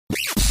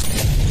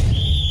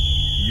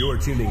You're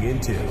tuning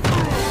into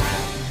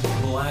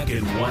Black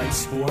and White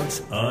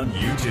Sports on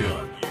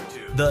YouTube.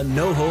 The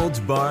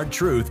no-holds-barred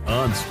truth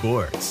on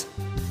sports.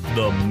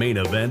 The main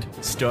event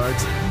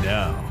starts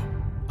now.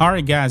 All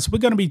right, guys, we're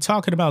going to be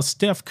talking about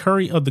Steph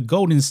Curry of the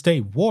Golden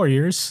State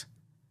Warriors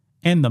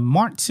and the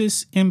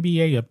Marxist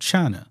NBA of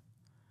China.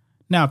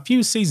 Now, a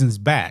few seasons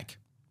back,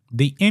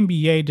 the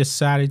NBA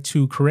decided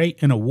to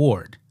create an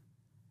award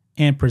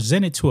and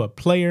present it to a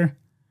player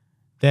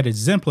that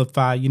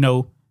exemplified,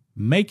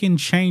 making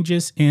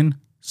changes in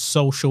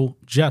social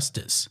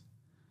justice.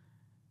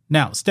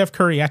 Now, Steph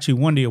Curry actually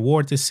won the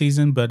award this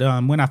season, but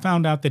when I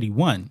found out that he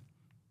won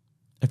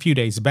a few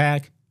days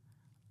back,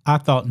 I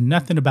thought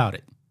nothing about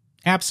it.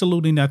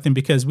 Absolutely nothing,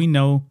 because we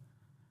know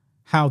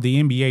how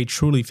the NBA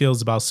truly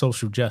feels about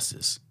social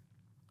justice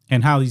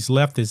and how these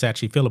leftists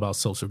actually feel about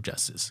social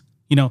justice.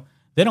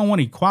 They don't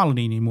want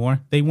equality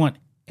anymore. They want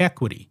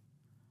equity.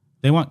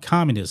 They want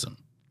communism.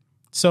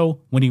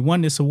 So when he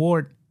won this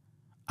award,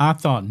 I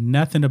thought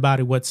nothing about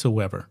it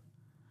whatsoever.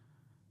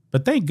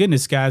 But thank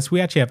goodness, guys,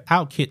 we actually have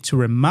Outkit to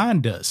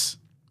remind us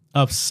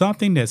of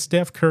something that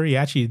Steph Curry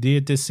actually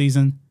did this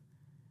season.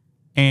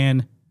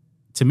 And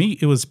to me,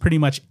 it was pretty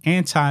much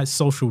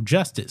anti-social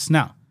justice.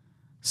 Now,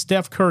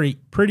 Steph Curry,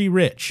 pretty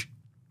rich.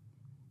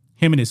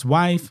 Him and his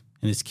wife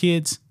and his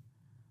kids,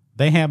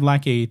 they have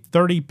like a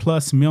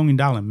 $30+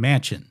 million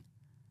mansion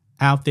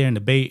out there in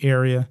the Bay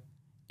Area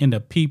in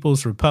the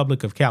People's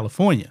Republic of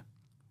California.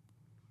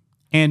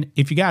 And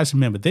if you guys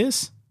remember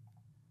this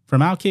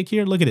from Outkick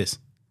here, look at this.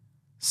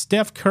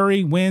 Steph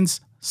Curry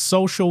wins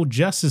Social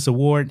Justice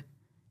Award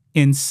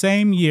in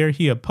same year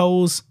he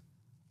opposed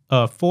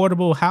an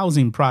affordable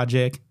housing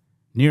project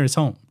near his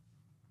home.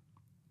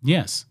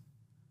 Yes.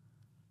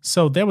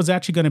 So there was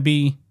actually going to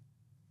be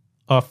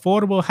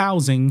affordable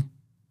housing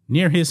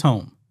near his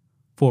home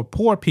for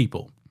poor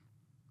people,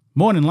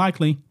 more than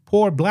likely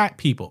poor black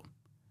people.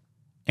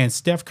 And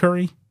Steph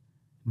Curry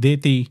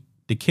did the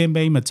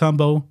Dikembe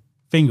Mutombo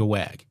finger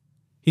wag.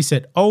 He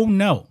said, oh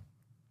no,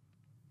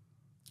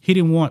 he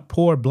didn't want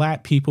poor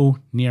black people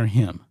near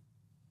him.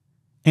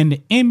 And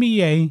the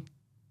NBA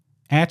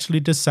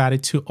actually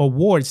decided to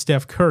award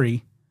Steph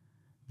Curry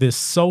this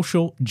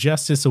Social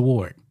Justice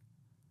Award.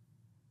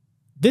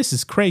 This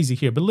is crazy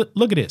here, but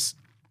look at this.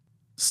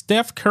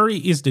 Steph Curry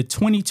is the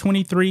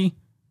 2023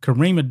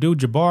 Kareem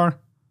Abdul-Jabbar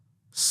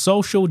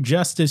Social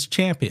Justice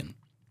Champion.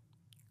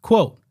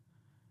 Quote,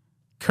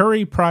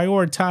 Curry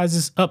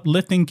prioritizes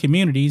uplifting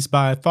communities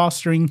by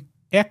fostering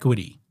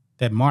equity,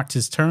 that marked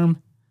his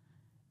term,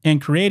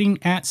 and creating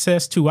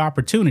access to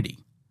opportunity.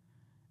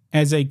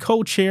 As a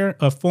co-chair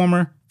of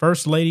former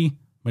First Lady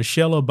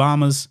Michelle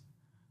Obama's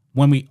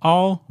When We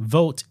All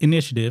Vote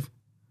initiative,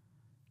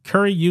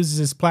 Curry uses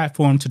his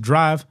platform to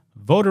drive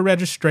voter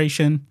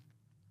registration,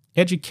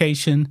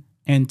 education,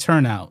 and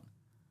turnout,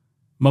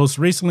 most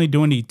recently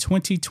during the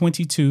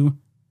 2022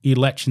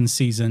 election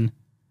season,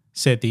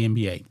 said the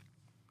NBA.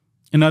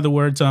 In other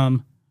words,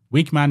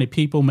 weak-minded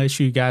people, make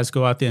sure you guys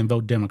go out there and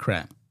vote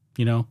Democrat.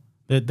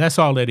 That's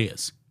all it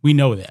is. We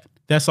know that.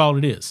 That's all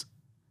it is.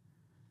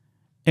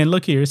 And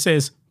look here, it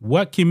says,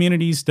 what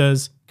communities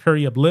does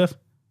Curry uplift?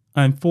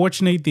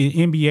 Unfortunately, the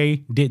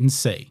NBA didn't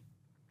say.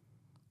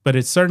 But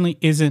it certainly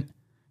isn't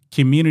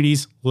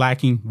communities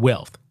lacking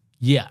wealth.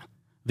 Yeah,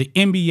 the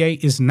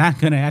NBA is not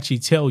going to actually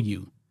tell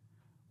you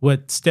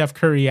what Steph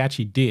Curry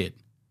actually did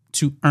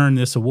to earn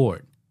this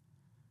award.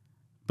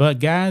 But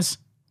guys,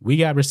 we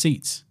got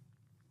receipts.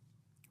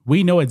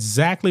 We know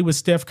exactly what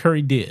Steph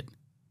Curry did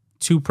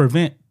to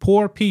prevent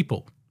poor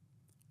people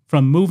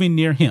from moving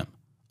near him.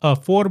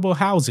 Affordable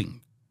housing,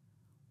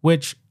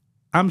 which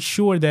I'm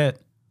sure that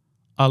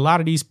a lot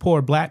of these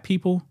poor black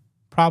people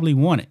probably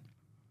wanted.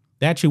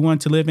 They actually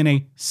want to live in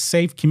a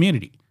safe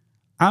community.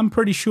 I'm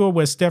pretty sure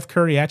where Steph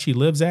Curry actually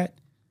lives at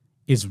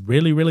is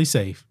really, really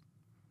safe.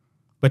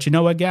 But you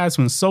know what, guys?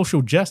 When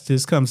social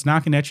justice comes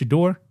knocking at your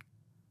door,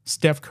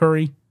 Steph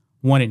Curry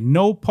wanted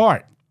no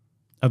part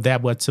of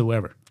that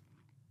whatsoever.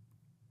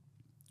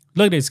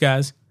 Look at this,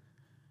 guys.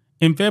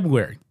 In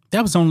February,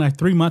 that was only like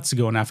 3 months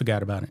ago, and I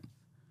forgot about it.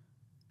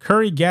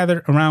 Curry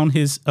gathered around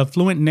his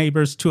affluent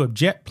neighbors to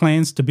object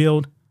plans to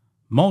build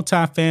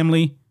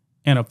multifamily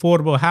and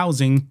affordable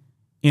housing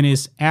in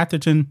his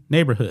Atherton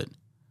neighborhood.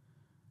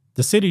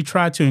 The city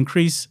tried to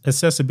increase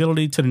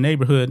accessibility to the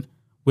neighborhood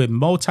with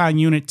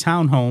multi-unit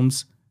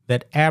townhomes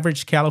that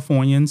average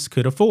Californians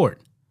could afford.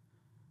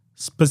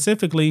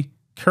 Specifically,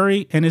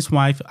 Curry and his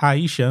wife,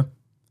 Aisha,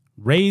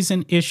 raised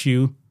an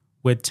issue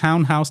with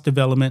townhouse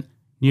development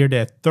near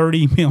their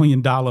 $30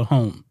 million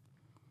home.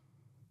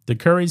 The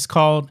Currys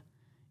called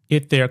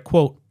it their,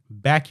 quote,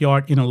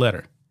 backyard in a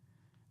letter.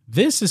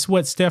 This is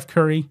what Steph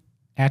Curry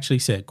actually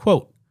said,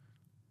 quote,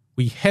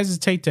 we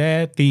hesitate to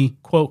add the,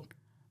 quote,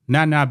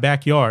 not in our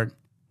backyard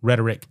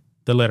rhetoric,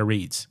 the letter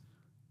reads.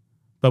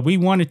 But we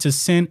wanted to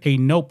send a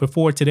note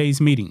before today's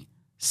meeting.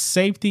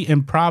 Safety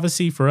and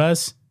privacy for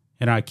us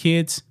and our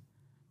kids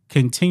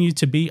continue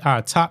to be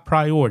our top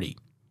priority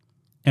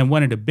and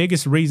one of the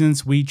biggest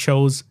reasons we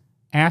chose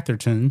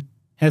Atherton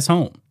as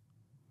home.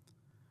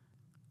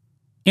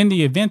 In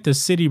the event the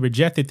city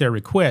rejected their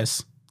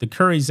request, the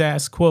Currys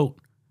asked, quote,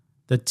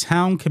 "The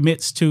town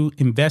commits to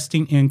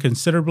investing in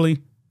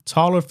considerably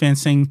taller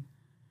fencing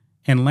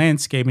and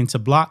landscaping to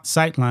block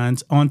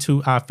sightlines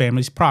onto our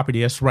family's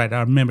property." That's right, I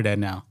remember that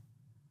now.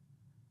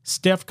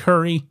 Steph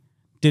Curry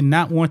did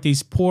not want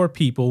these poor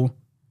people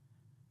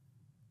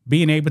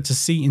being able to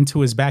see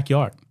into his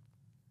backyard.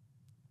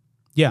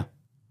 Yeah.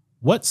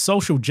 What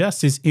social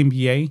justice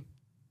NBA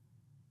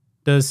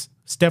does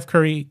Steph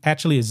Curry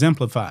actually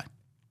exemplify?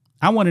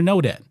 I want to know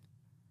that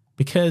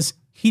because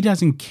he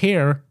doesn't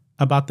care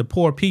about the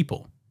poor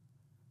people.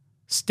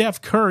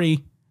 Steph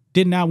Curry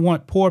did not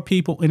want poor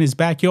people in his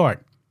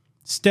backyard.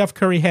 Steph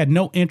Curry had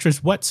no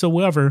interest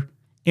whatsoever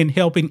in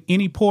helping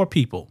any poor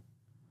people.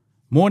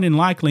 More than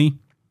likely,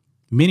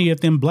 many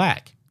of them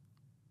black.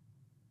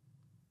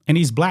 And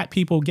these black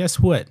people, guess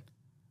what?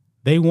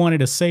 They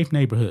wanted a safe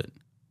neighborhood.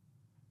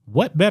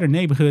 What better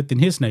neighborhood than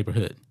his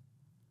neighborhood?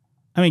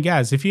 I mean,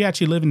 guys, if you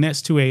actually live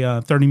next to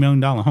a $30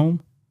 million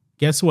home,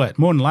 guess what?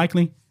 More than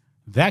likely,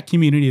 that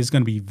community is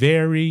going to be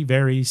very,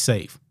 very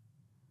safe.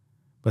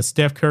 But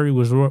Steph Curry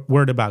was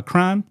worried about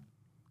crime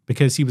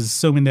because he was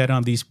assuming that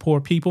these poor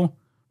people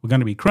were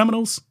going to be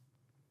criminals.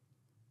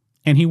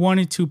 And he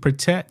wanted to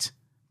protect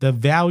the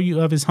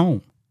value of his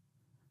home.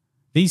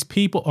 These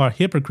people are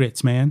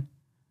hypocrites, man.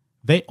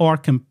 They are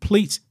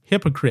complete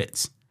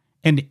hypocrites.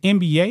 And the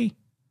NBA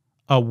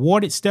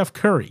awarded Steph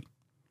Curry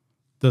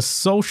the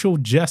Social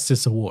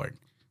Justice Award.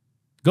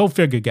 Go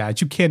figure,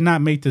 guys. You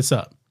cannot make this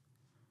up.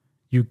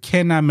 You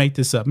cannot make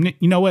this up.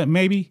 You know what?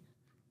 Maybe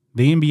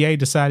the NBA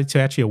decided to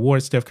actually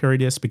award Steph Curry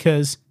this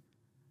because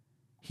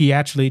he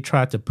actually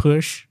tried to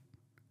push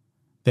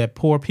that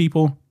poor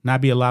people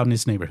not be allowed in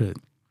his neighborhood.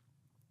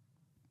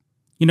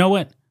 You know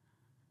what?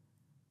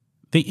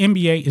 The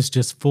NBA is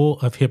just full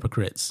of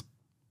hypocrites.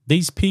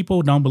 These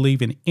people don't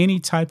believe in any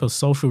type of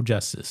social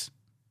justice.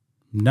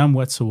 None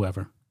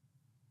whatsoever.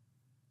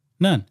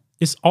 None.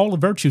 It's all a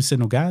virtue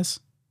signal, guys.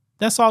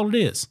 That's all it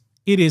is.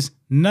 It is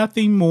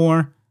nothing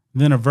more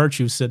than a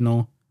virtue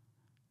signal.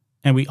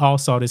 And we all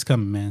saw this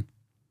coming, man.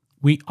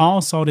 We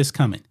all saw this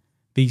coming.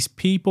 These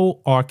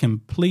people are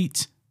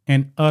complete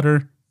and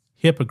utter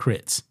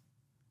hypocrites.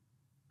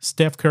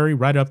 Steph Curry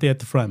right up there at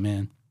the front,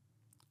 man.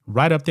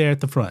 Right up there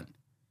at the front.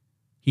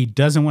 He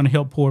doesn't want to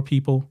help poor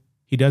people.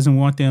 He doesn't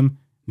want them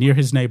near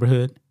his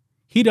neighborhood.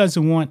 He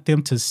doesn't want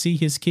them to see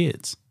his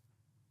kids.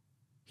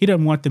 He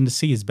doesn't want them to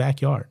see his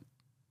backyard.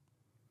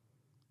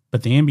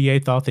 But the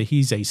NBA thought that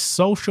he's a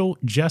social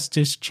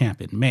justice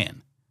champion.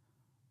 Man,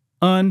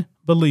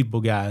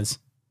 unbelievable, guys.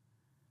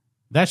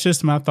 That's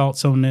just my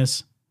thoughts on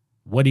this.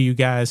 What do you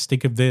guys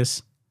think of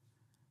this?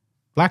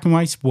 Black and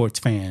white sports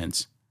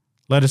fans,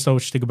 let us know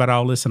what you think about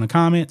all this in the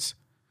comments.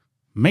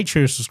 Make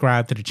sure to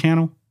subscribe to the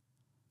channel.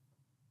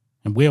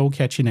 And we'll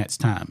catch you next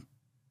time.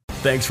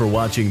 Thanks for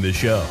watching the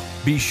show.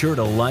 Be sure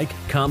to like,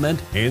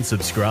 comment, and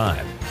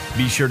subscribe.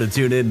 Be sure to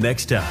tune in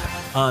next time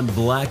on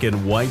Black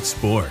and White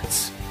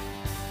Sports.